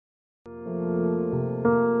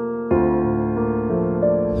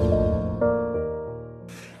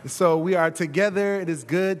So we are together. It is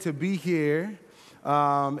good to be here.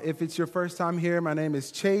 If it's your first time here, my name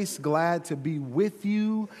is Chase. Glad to be with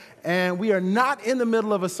you. And we are not in the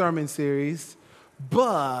middle of a sermon series,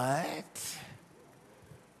 but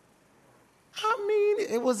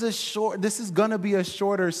this is going to be a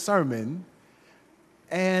shorter sermon.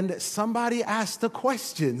 And somebody asked a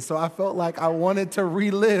question, so I felt like I wanted to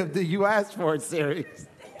relive the You Asked For It series.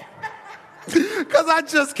 Because I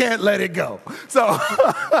just can't let it go. So, and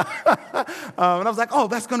I was like, oh,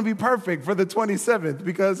 that's going to be perfect for the 27th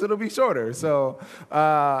because it'll be shorter. So,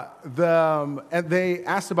 and they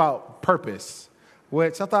asked about purpose,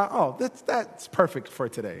 which I thought, oh, that's perfect for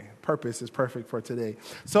today. Purpose is perfect for today.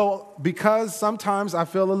 So, because sometimes I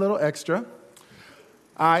feel a little extra,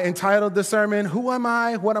 I entitled the sermon, Who Am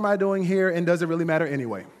I? What Am I Doing Here? And Does It Really Matter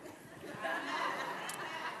Anyway?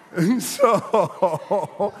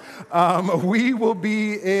 So we will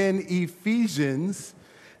be in Ephesians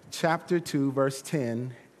chapter 2, verse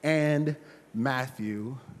 10, and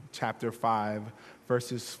Matthew chapter 5,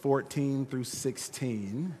 verses 14 through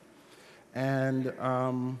 16. And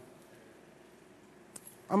I'm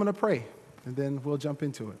going to pray, and then we'll jump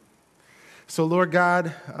into it. So, Lord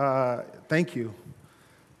God, thank you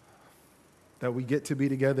that we get to be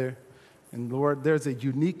together. And Lord, there's a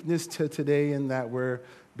uniqueness to today in that we're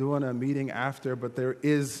doing a meeting after, but there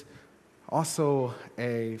is also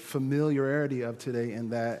a familiarity of today in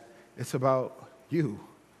that it's about you.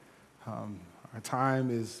 Our time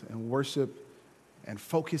is in worship and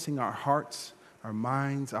focusing our hearts, our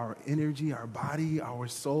minds, our energy, our body, our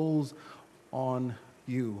souls on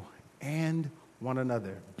you and one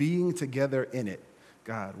another, being together in it.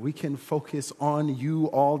 God, we can focus on you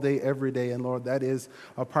all day, every day, and Lord, that is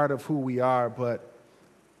a part of who we are, but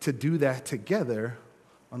to do that together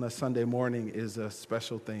on a Sunday morning is a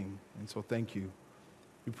special thing, and so thank you.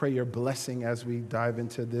 We pray your blessing as we dive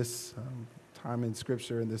into this time in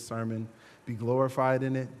Scripture and this sermon. Be glorified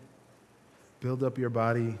in it. Build up your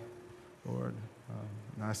body, Lord.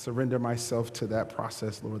 And I surrender myself to that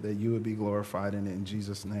process, Lord, that you would be glorified in it in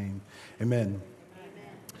Jesus' name. Amen.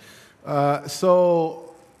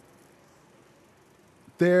 So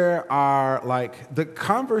there are the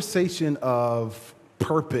conversation of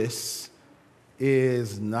purpose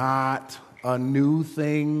is not a new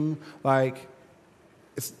thing.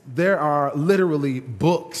 There are literally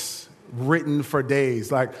books written for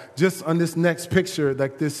days. Just on this next picture,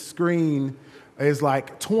 this screen is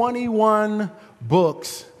 21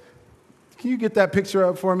 books. Can you get that picture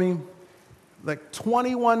up for me?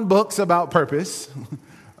 21 books about purpose.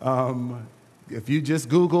 If you just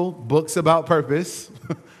Google books about purpose,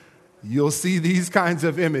 you'll see these kinds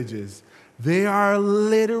of images. They are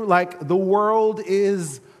literally the world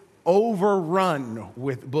is overrun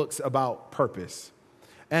with books about purpose.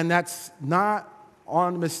 And that's not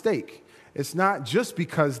on mistake. It's not just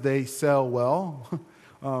because they sell well.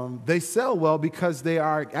 They sell well because they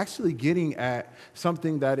are actually getting at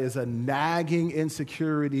something that is a nagging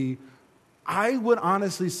insecurity, I would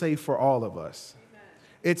honestly say, for all of us.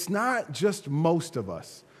 It's not just most of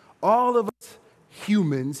us. All of us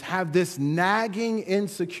humans have this nagging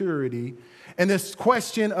insecurity and this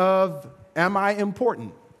question of, am I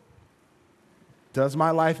important? Does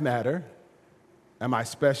my life matter? Am I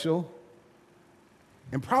special?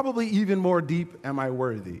 And probably even more deep, am I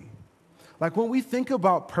worthy? When we think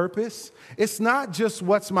about purpose, it's not just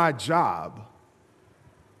what's my job.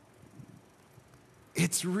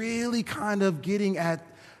 It's really kind of getting at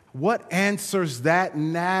what answers that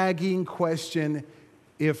nagging question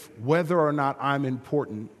if whether or not I'm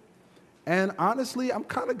important. And honestly, I'm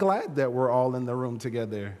kind of glad that we're all in the room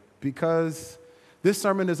together because this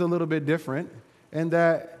sermon is a little bit different in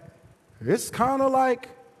that it's kind of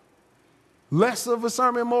less of a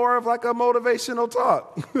sermon, more of a motivational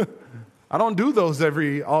talk. I don't do those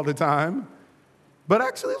all the time. But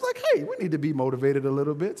actually, it's hey, we need to be motivated a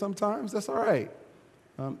little bit sometimes. That's all right.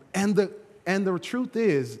 And the truth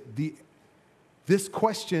is, this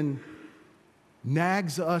question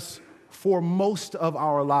nags us for most of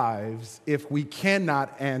our lives if we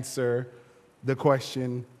cannot answer the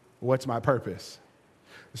question, what's my purpose?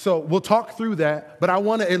 So we'll talk through that, but I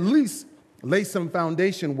want to at least lay some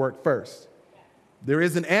foundation work first. There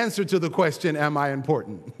is an answer to the question, am I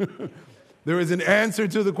important? There is an answer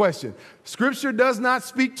to the question. Scripture does not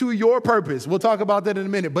speak to your purpose. We'll talk about that in a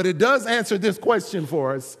minute. But it does answer this question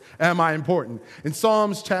for us, am I important? In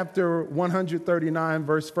Psalms chapter 139,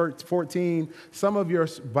 verse 14, some of your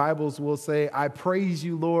Bibles will say, I praise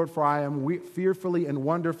you, Lord, for I am fearfully and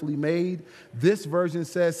wonderfully made. This version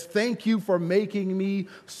says, thank you for making me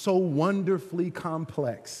so wonderfully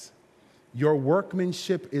complex. Your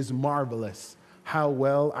workmanship is marvelous. how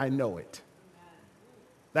well I know it.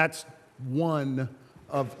 That's one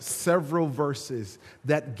of several verses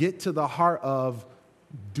that get to the heart of,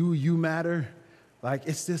 do you matter? Like,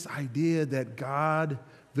 it's this idea that God,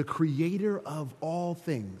 the creator of all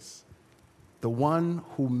things, the one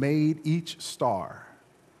who made each star,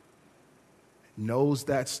 knows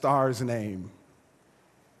that star's name,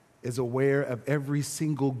 is aware of every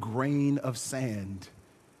single grain of sand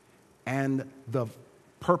and the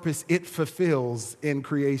purpose it fulfills in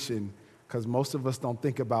creation. Because most of us don't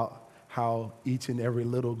think about how each and every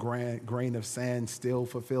little grain of sand still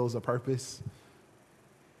fulfills a purpose.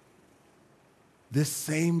 This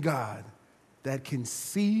same God that can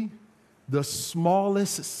see the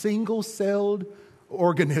smallest single-celled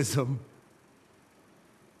organism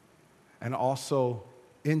and also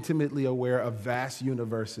intimately aware of vast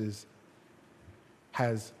universes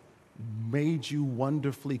has made you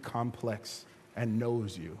wonderfully complex and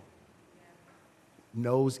knows you.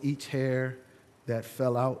 Knows each hair that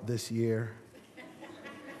fell out this year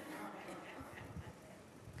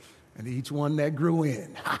and each one that grew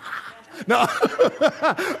in. No.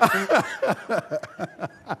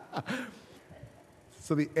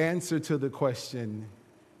 So the answer to the question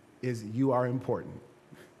is you are important,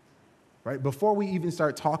 right? Before we even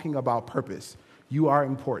start talking about purpose, you are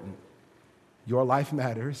important. Your life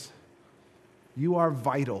matters. You are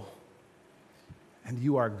vital. And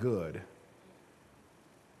you are good.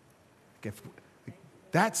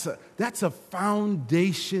 That's a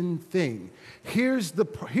foundation thing. Here's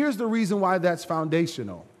the reason why that's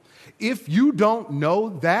foundational. If you don't know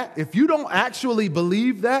that, if you don't actually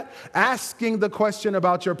believe that, asking the question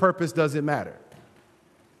about your purpose doesn't matter.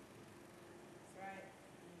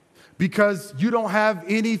 Because you don't have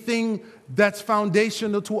anything that's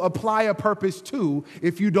foundational to apply a purpose to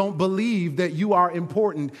if you don't believe that you are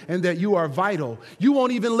important and that you are vital. You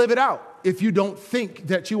won't even live it out if you don't think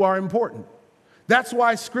that you are important. That's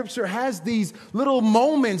why Scripture has these little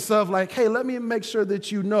moments of like, hey, let me make sure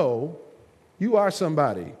that you know you are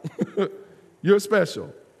somebody. You're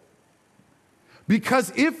special.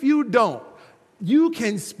 Because if you don't, you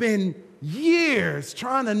can spend years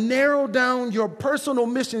trying to narrow down your personal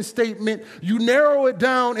mission statement. You narrow it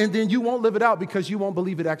down and then you won't live it out because you won't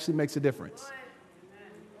believe it actually makes a difference.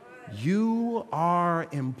 You are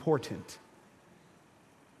important.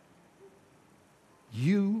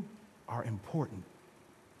 You are important.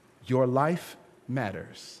 Your life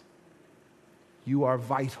matters. You are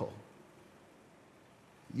vital.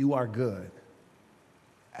 You are good.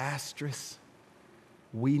 Asterisk,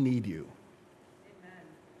 we need you.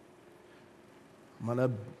 I'm going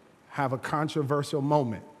to have a controversial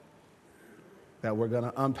moment that we're going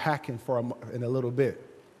to unpack in a little bit.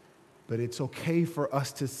 But it's okay for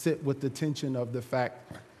us to sit with the tension of the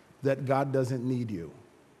fact that God doesn't need you.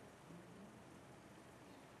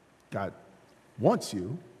 God wants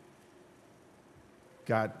you.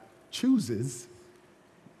 God chooses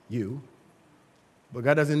you. But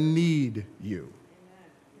God doesn't need you.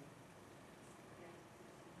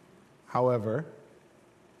 However,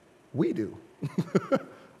 we do.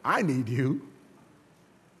 I need you.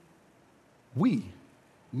 We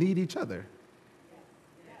need each other.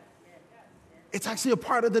 It's actually a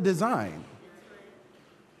part of the design.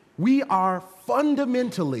 We are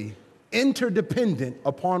fundamentally interdependent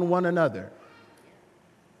upon one another.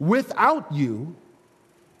 Without you,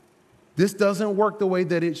 this doesn't work the way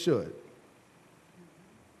that it should.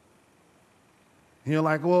 And you're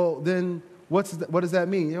like, well, then what does that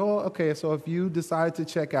mean? Oh, okay, so if you decide to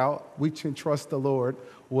check out, we can trust the Lord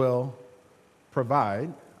will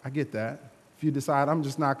provide. I get that. If you decide I'm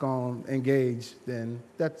just not going to engage, then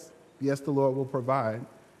yes, the Lord will provide.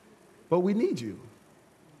 But we need you.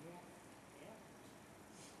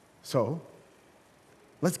 So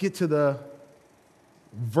let's get to the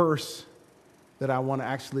verse that I want to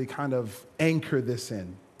actually kind of anchor this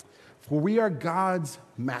in. For we are God's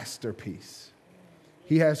masterpiece.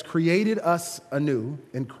 He has created us anew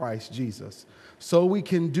in Christ Jesus, so we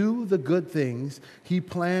can do the good things He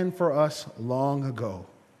planned for us long ago.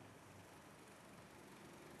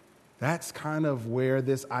 That's kind of where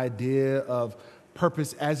this idea of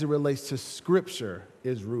purpose as it relates to Scripture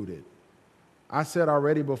is rooted. I said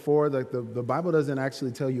already before that the Bible doesn't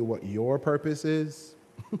actually tell you what your purpose is.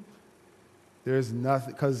 There's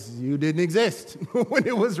nothing, because you didn't exist when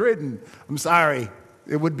it was written. I'm sorry.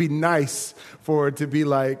 It would be nice for it to be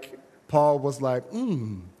like, Paul was like,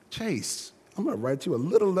 Chase, I'm going to write you a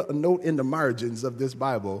little note in the margins of this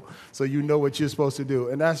Bible so you know what you're supposed to do.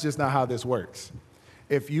 And that's just not how this works.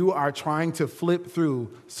 If you are trying to flip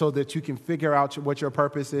through so that you can figure out what your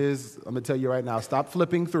purpose is, I'm going to tell you right now, stop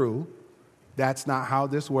flipping through. That's not how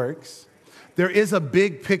this works. There is a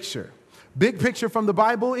big picture. Big picture from the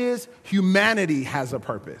Bible is humanity has a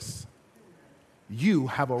purpose. You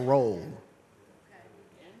have a role.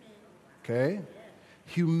 Okay?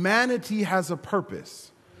 Humanity has a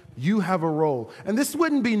purpose. You have a role. And this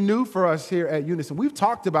wouldn't be new for us here at Unison. We've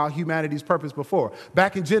talked about humanity's purpose before.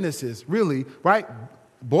 Back in Genesis, really, right?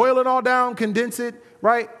 Boil it all down, condense it,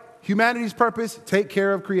 right? Humanity's purpose, take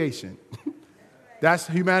care of creation. That's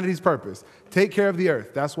humanity's purpose. Take care of the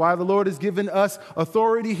earth. That's why the Lord has given us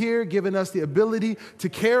authority here, given us the ability to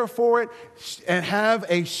care for it and have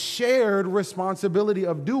a shared responsibility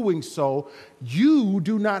of doing so. You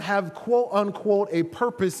do not have, quote unquote, a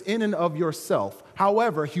purpose in and of yourself.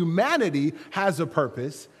 However, humanity has a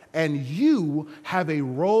purpose and you have a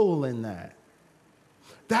role in that.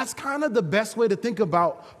 That's kind of the best way to think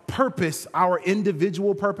about purpose, our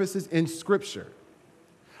individual purposes in Scripture.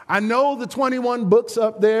 I know the 21 books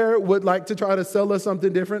up there would like to try to sell us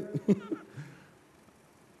something different.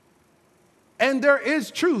 And there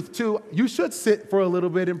is truth to, you should sit for a little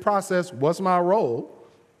bit and process, what's my role?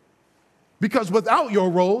 Because without your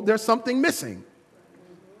role, there's something missing.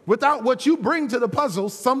 Without what you bring to the puzzle,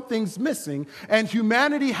 something's missing. And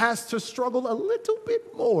humanity has to struggle a little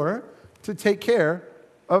bit more to take care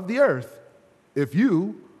of the earth if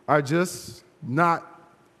you are just not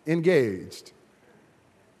engaged.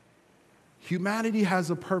 Humanity has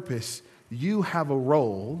a purpose. You have a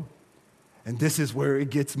role. And this is where it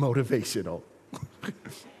gets motivational.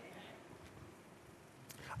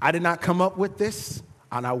 I did not come up with this,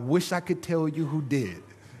 and I wish I could tell you who did,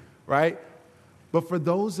 right? But for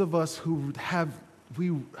those of us who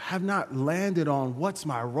we have not landed on what's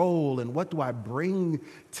my role and what do I bring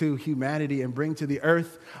to humanity and bring to the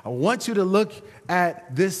earth, I want you to look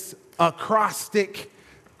at this acrostic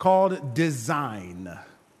called design.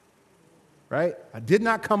 Right? I did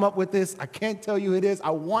not come up with this. I can't tell you who it is. I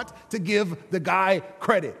want to give the guy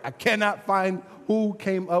credit. I cannot find who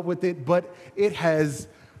came up with it, but it has,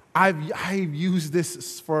 I've used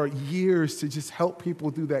this for years to just help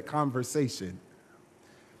people through that conversation.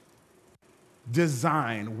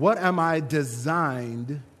 Design. What am I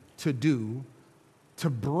designed to do to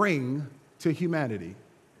bring to humanity?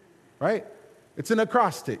 Right? It's an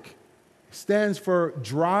acrostic. It stands for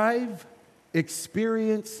drive,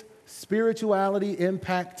 experience, spirituality,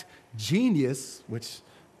 impact, genius, which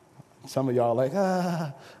some of y'all are like,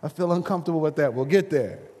 I feel uncomfortable with that. We'll get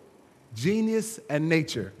there. Genius and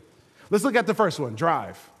nature. Let's look at the first one,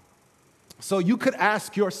 drive. So you could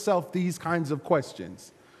ask yourself these kinds of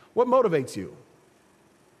questions. What motivates you?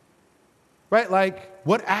 Right? Like,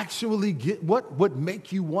 what would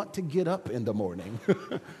make you want to get up in the morning?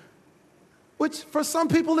 Which for some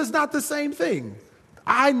people is not the same thing.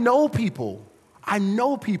 I know people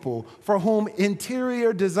for whom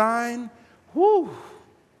interior design, it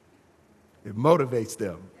motivates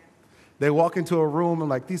them. They walk into a room and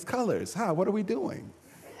like, these colors, what are we doing?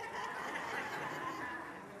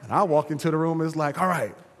 And I walk into the room and it's like, all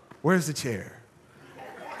right, where's the chair?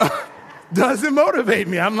 Doesn't motivate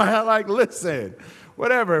me. I'm like, listen,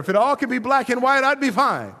 whatever. If it all could be black and white, I'd be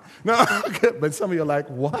fine. No, but some of you are like,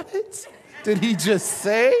 what did he just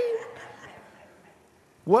say?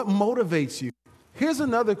 What motivates you? Here's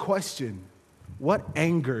another question. What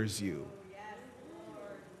angers you?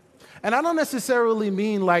 And I don't necessarily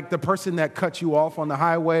mean like the person that cut you off on the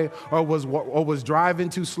highway or was driving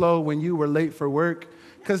too slow when you were late for work,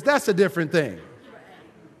 because that's a different thing.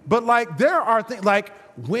 But like there are things like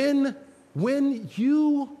when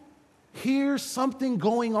you hear something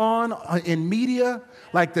going on in media,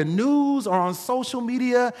 like the news or on social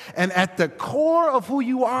media, and at the core of who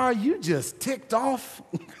you are, you just ticked off.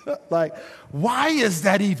 Like, why is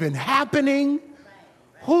that even happening?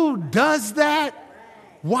 Who does that?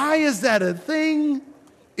 Why is that a thing?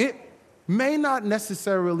 It may not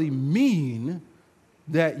necessarily mean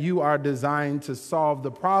that you are designed to solve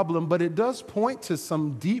the problem, but it does point to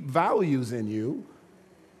some deep values in you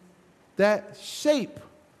that shape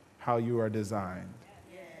how you are designed.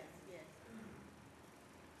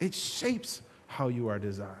 It shapes how you are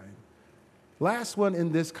designed. Last one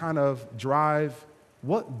in this kind of drive,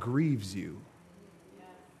 what grieves you?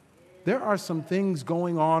 There are some things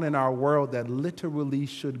going on in our world that literally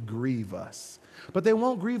should grieve us, but they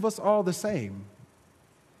won't grieve us all the same.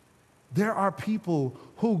 There are people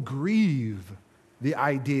who grieve the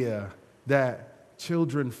idea that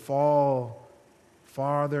children fall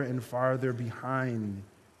farther and farther behind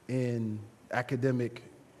in academic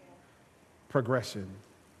progression.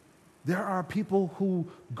 There are people who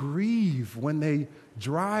grieve when they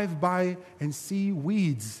drive by and see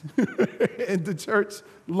weeds in the church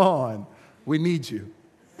lawn. We need you.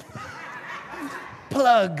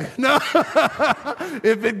 plug. No,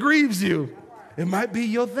 if it grieves you, it might be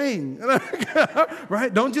your thing.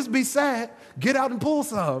 Right? Don't just be sad. Get out and pull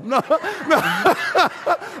some. No.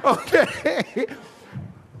 Okay.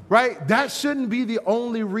 Right? That shouldn't be the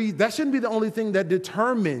only reason. That shouldn't be the only thing that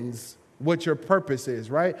determines what your purpose is,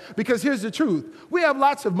 right? Because here's the truth. We have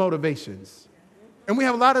lots of motivations. And we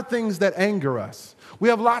have a lot of things that anger us. We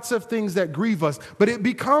have lots of things that grieve us. But it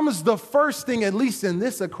becomes the first thing, at least in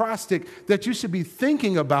this acrostic, that you should be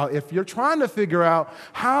thinking about if you're trying to figure out,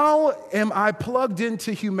 how am I plugged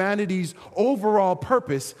into humanity's overall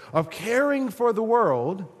purpose of caring for the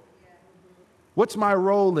world? What's my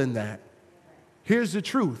role in that? Here's the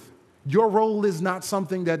truth. Your role is not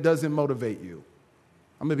something that doesn't motivate you.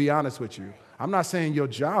 I'm going to be honest with you. I'm not saying your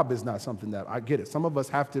job is not something that, I get it. Some of us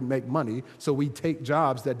have to make money, so we take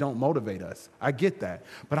jobs that don't motivate us. I get that.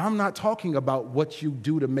 But I'm not talking about what you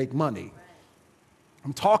do to make money.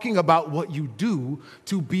 I'm talking about what you do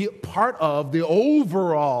to be part of the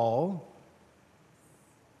overall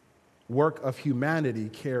work of humanity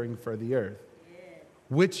caring for the earth,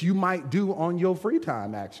 which you might do on your free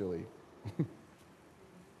time, actually.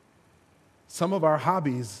 Some of our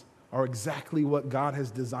hobbies are exactly what God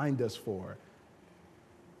has designed us for.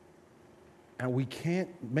 And we can't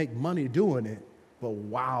make money doing it, but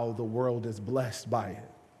wow, the world is blessed by it.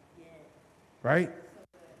 Right?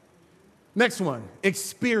 Next one,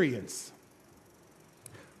 experience.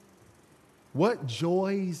 What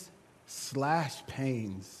joys/pains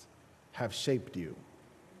have shaped you?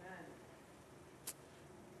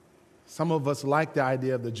 Some of us like the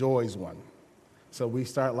idea of the joys one. So we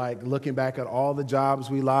start like looking back at all the jobs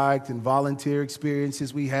we liked and volunteer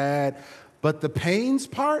experiences we had. But the pains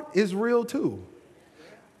part is real too.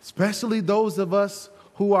 Especially those of us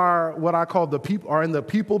who are what I call are in the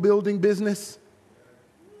people building business.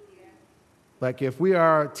 Like if we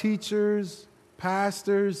are teachers,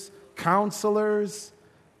 pastors, counselors,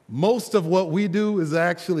 most of what we do is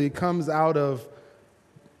actually comes out of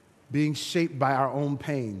being shaped by our own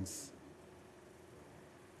pains.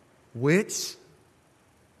 Which,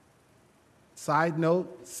 side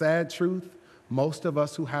note, sad truth, most of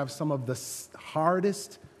us who have some of the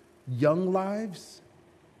hardest young lives,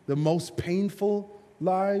 the most painful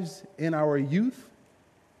lives in our youth,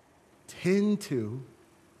 tend to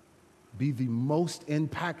be the most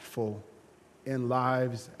impactful in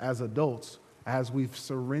lives as adults, as we've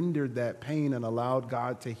surrendered that pain and allowed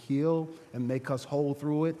God to heal and make us whole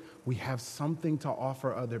through it. We have something to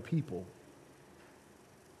offer other people.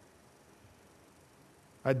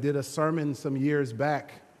 I did a sermon some years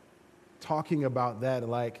back talking about that,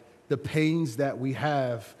 like the pains that we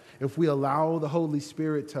have. If we allow the Holy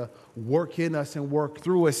Spirit to work in us and work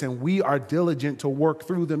through us, and we are diligent to work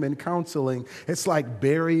through them in counseling, it's like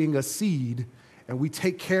burying a seed, and we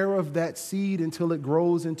take care of that seed until it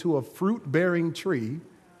grows into a fruit-bearing tree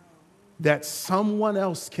that someone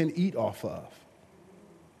else can eat off of.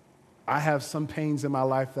 I have some pains in my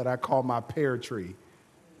life that I call my pear tree.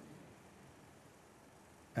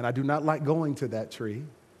 And I do not like going to that tree,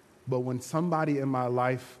 but when somebody in my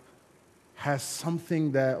life has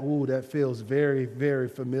something that feels very, very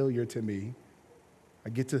familiar to me, I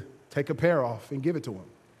get to take a pear off and give it to them.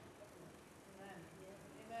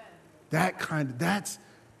 Amen.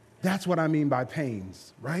 That's what I mean by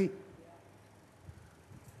pains, right?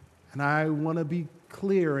 And I want to be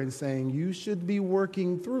clear in saying you should be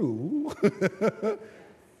working through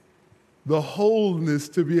the wholeness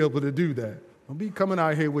to be able to do that. Don't be coming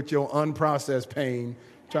out here with your unprocessed pain,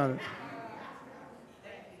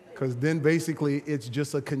 because then basically it's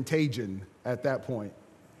just a contagion at that point.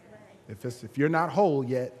 If you're not whole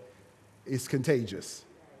yet, it's contagious.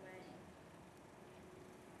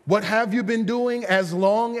 What have you been doing as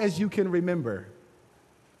long as you can remember?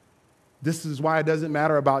 This is why it doesn't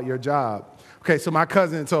matter about your job. Okay, so my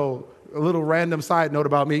cousin, so a little random side note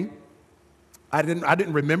about me. I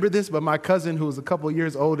didn't remember this, but my cousin, who was a couple of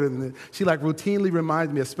years older than me, she like routinely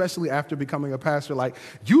reminds me, especially after becoming a pastor, like,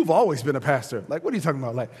 you've always been a pastor. Like, what are you talking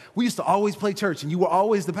about? Like, we used to always play church and you were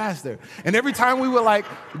always the pastor. And every time we would like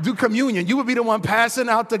do communion, you would be the one passing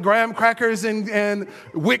out the graham crackers and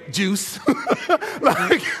wick juice.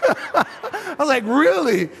 Like, I was like,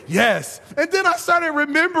 really? Yes. And then I started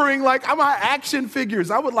remembering like my action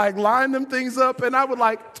figures. I would like line them things up and I would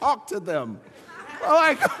like talk to them. I'm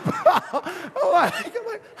like,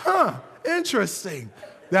 interesting.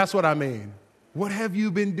 That's what I mean. What have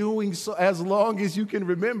you been doing as long as you can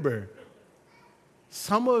remember?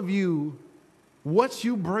 Some of you, what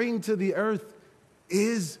you bring to the earth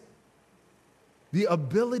is the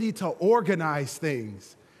ability to organize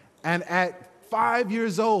things. And at 5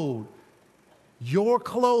 years old, your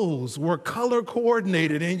clothes were color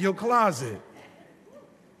coordinated in your closet.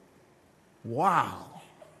 Wow.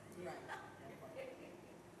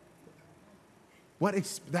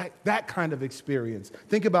 That kind of experience.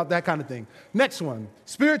 Think about that kind of thing. Next one,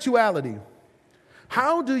 spirituality.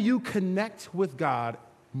 How do you connect with God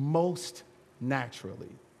most naturally?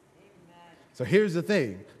 So here's the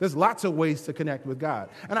thing. There's lots of ways to connect with God.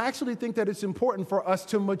 And I actually think that it's important for us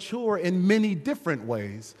to mature in many different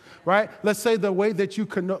ways, right? Let's say the way that you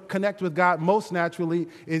connect with God most naturally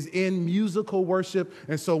is in musical worship.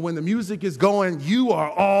 And so when the music is going, you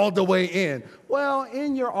are all the way in. Well,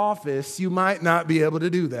 in your office, you might not be able to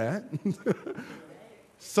do that.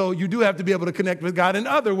 So you do have to be able to connect with God in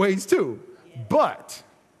other ways too. But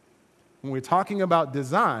when we're talking about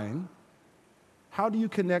design, how do you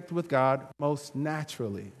connect with God most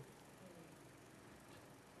naturally?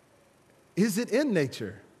 Is it in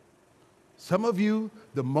nature? Some of you,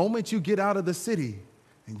 the moment you get out of the city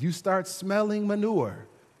and you start smelling manure,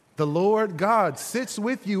 the Lord God sits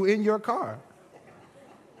with you in your car.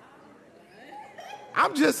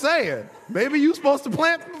 I'm just saying, maybe you're supposed to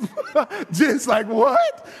plant. Just like,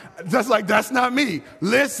 what? Just like, that's not me.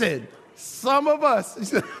 Listen. Some of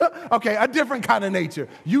us, okay, a different kind of nature.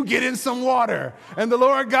 You get in some water, and the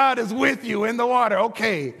Lord God is with you in the water.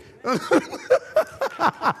 Okay.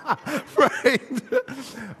 Right?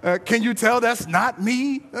 Can you tell that's not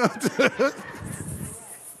me?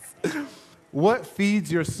 What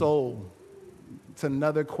feeds your soul? It's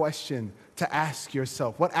another question to ask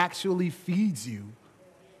yourself. What actually feeds you?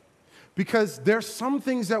 Because there's some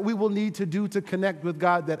things that we will need to do to connect with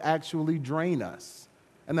God that actually drain us.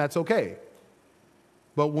 And that's okay.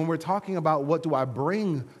 But when we're talking about what do I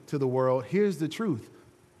bring to the world, here's the truth.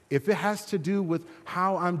 If it has to do with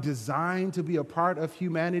how I'm designed to be a part of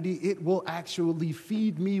humanity, it will actually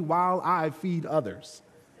feed me while I feed others.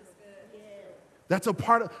 That's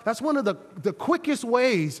one of the quickest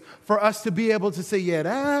ways for us to be able to say, yeah,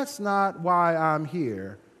 that's not why I'm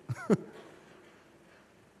here.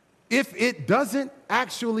 If it doesn't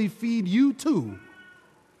actually feed you too,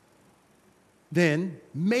 then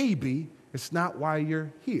maybe it's not why you're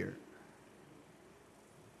here.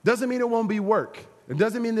 Doesn't mean it won't be work. It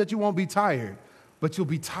doesn't mean that you won't be tired. But you'll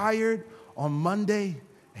be tired on Monday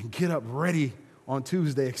and get up ready on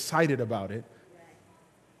Tuesday, excited about it.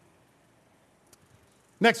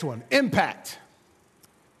 Next one, impact.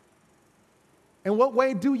 In what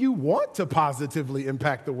way do you want to positively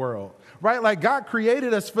impact the world? Right? Like, God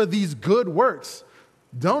created us for these good works.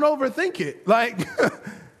 Don't overthink it. Like,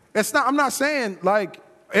 I'm not saying like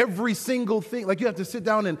every single thing, like you have to sit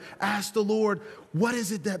down and ask the Lord, what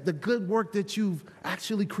is it that the good work that you've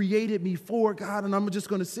actually created me for, God? And I'm just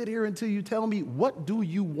going to sit here until you tell me, what do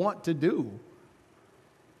you want to do?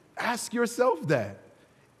 Ask yourself that.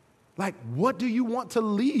 Like, what do you want to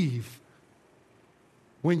leave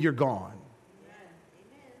when you're gone?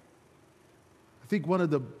 I think one of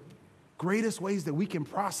the greatest ways that we can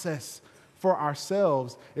process for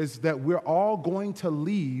ourselves is that we're all going to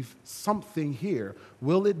leave something here.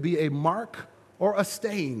 Will it be a mark or a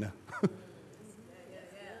stain?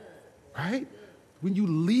 Right? When you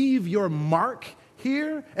leave your mark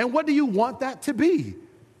here, and what do you want that to be?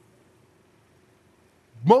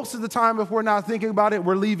 Most of the time, if we're not thinking about it,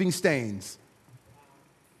 we're leaving stains.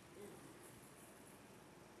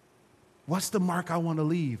 What's the mark I want to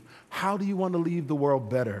leave? How do you want to leave the world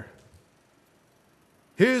better?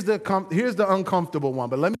 Here's the uncomfortable one,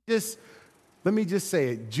 but let me just say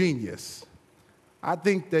it, genius. I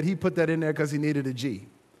think that he put that in there because he needed a G.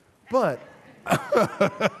 But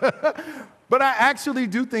but I actually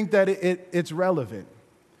do think that it's relevant.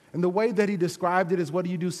 And the way that he described it is, what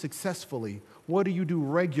do you do successfully? What do you do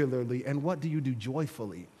regularly? And what do you do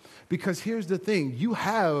joyfully? Because here's the thing. You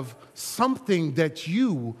have something that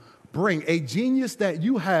you bring, a genius that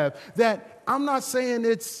you have, that I'm not saying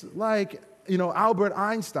it's like, Albert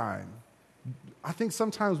Einstein. I think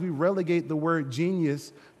sometimes we relegate the word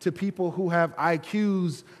genius to people who have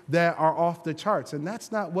IQs that are off the charts. And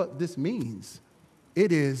that's not what this means.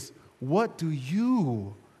 It is, what do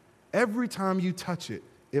you, every time you touch it,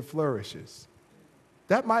 it flourishes.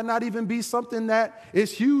 That might not even be something that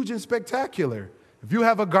is huge and spectacular. If you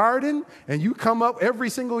have a garden and you come up every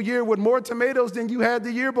single year with more tomatoes than you had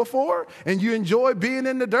the year before, and you enjoy being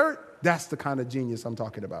in the dirt, that's the kind of genius I'm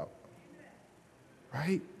talking about.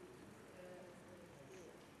 Right?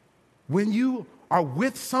 When you are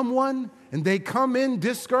with someone and they come in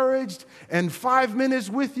discouraged and 5 minutes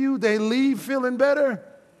with you, they leave feeling better.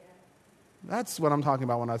 That's what I'm talking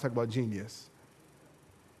about when I talk about genius.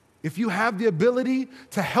 If you have the ability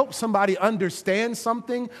to help somebody understand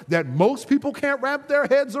something that most people can't wrap their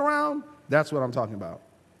heads around, That's what I'm talking about.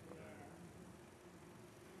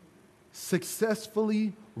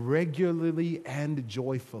 Successfully, regularly, and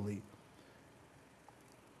joyfully.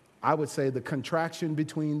 I would say the contraction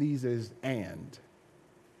between these is and.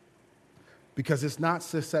 Because it's not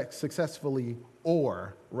successfully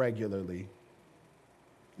or regularly.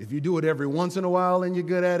 If you do it every once in a while and you're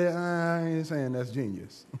good at it, I ain't saying that's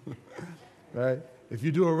genius. Right? If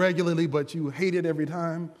you do it regularly but you hate it every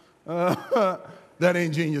time, that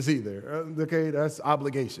ain't genius either. Okay, that's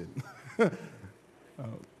obligation.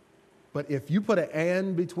 But if you put an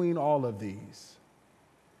and between all of these,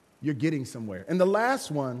 you're getting somewhere. And the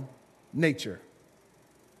last one, nature.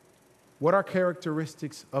 What are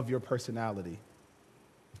characteristics of your personality?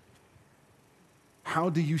 How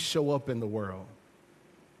do you show up in the world?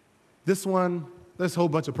 This one, there's a whole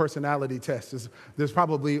bunch of personality tests. There's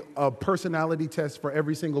probably a personality test for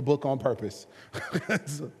every single book on purpose.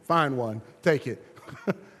 Find one, take it.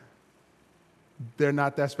 They're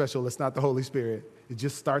not that special. It's not the Holy Spirit. It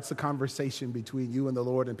just starts a conversation between you and the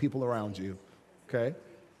Lord and people around you, okay?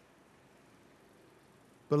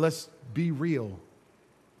 But let's be real.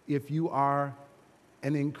 If you are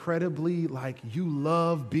an incredibly, you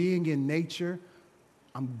love being in nature,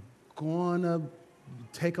 I'm going to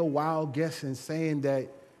take a wild guess in saying that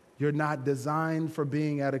you're not designed for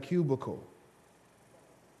being at a cubicle.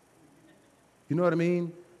 You know what I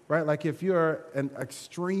mean? Right? Like if you're an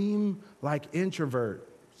extreme, introvert,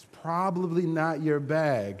 it's probably not your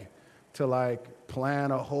bag to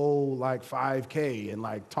plan a whole 5K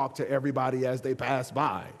and talk to everybody as they pass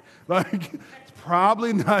by. It's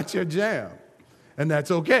probably not your jam. And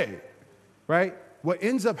that's okay. Right? What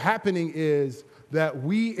ends up happening is that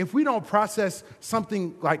if we don't process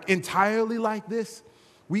something entirely like this,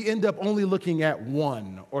 we end up only looking at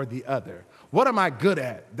one or the other. What am I good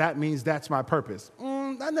at? That means that's my purpose.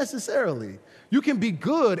 Not necessarily. You can be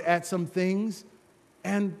good at some things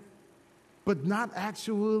but not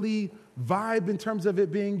actually vibe in terms of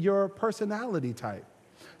it being your personality type.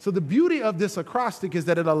 So the beauty of this acrostic is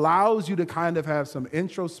that it allows you to kind of have some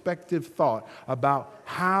introspective thought about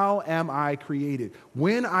how am I created.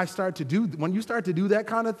 When you start to do that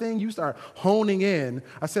kind of thing, you start honing in.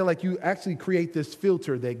 I say you actually create this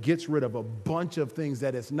filter that gets rid of a bunch of things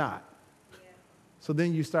that it's not. Yeah. So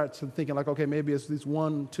then you start to thinking okay, maybe it's these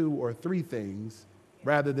 1, 2, or 3 things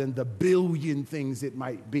rather than the billion things it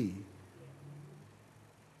might be.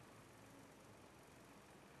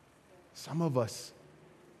 Some of us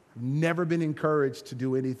have never been encouraged to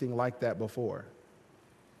do anything like that before.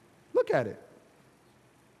 Look at it.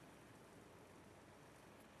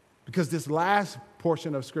 Because this last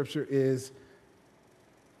portion of Scripture is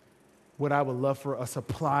what I would love for us to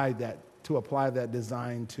apply that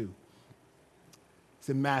design to. It's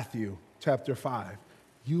in Matthew chapter 5.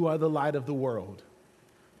 You are the light of the world,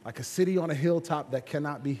 like a city on a hilltop that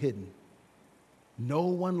cannot be hidden. No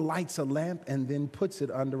one lights a lamp and then puts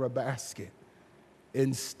it under a basket.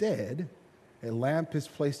 Instead, a lamp is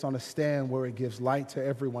placed on a stand where it gives light to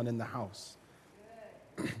everyone in the house.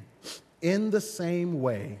 In the same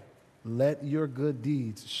way, let your good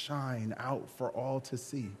deeds shine out for all to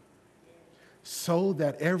see, so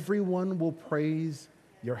that everyone will praise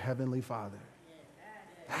your heavenly Father.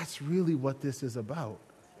 That's really what this is about.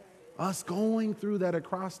 Us going through that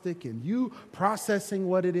acrostic and you processing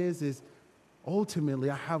what it is ultimately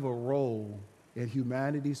I have a role in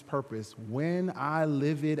humanity's purpose. When I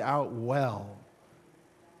live it out well,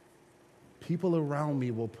 people around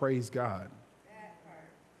me will praise God.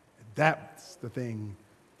 That's the thing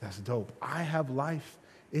that's dope. I have life,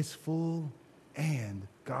 it's full, and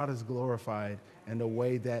God is glorified in a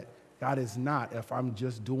way that God is not if I'm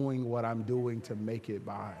just doing what I'm doing to make it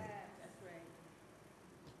by.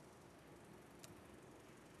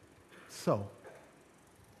 So,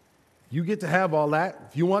 you get to have all that.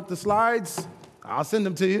 If you want the slides, I'll send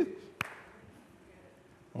them to you.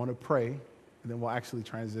 I want to pray, and then we'll actually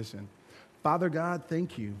transition. Father God,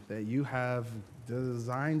 thank you that you have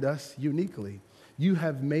designed us uniquely. You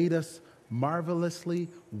have made us marvelously,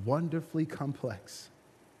 wonderfully complex.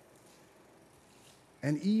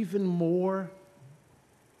 And even more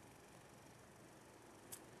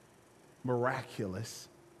miraculous,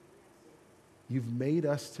 you've made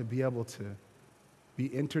us to be able to be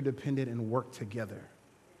interdependent and work together.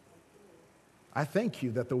 I thank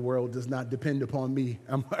you that the world does not depend upon me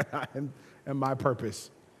and my purpose.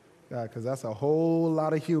 God, because that's a whole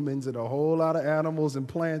lot of humans and a whole lot of animals and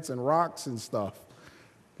plants and rocks and stuff.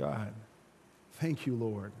 God, thank you,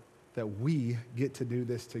 Lord, that we get to do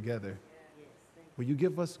this together. Will you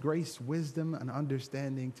give us grace, wisdom, and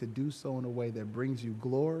understanding to do so in a way that brings you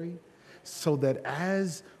glory, so that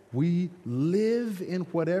as we live in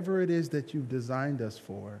whatever it is that you've designed us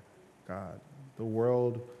for, God, the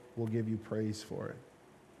world will give you praise for it.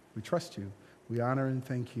 We trust you. We honor and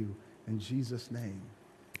thank you. In Jesus' name,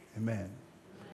 amen.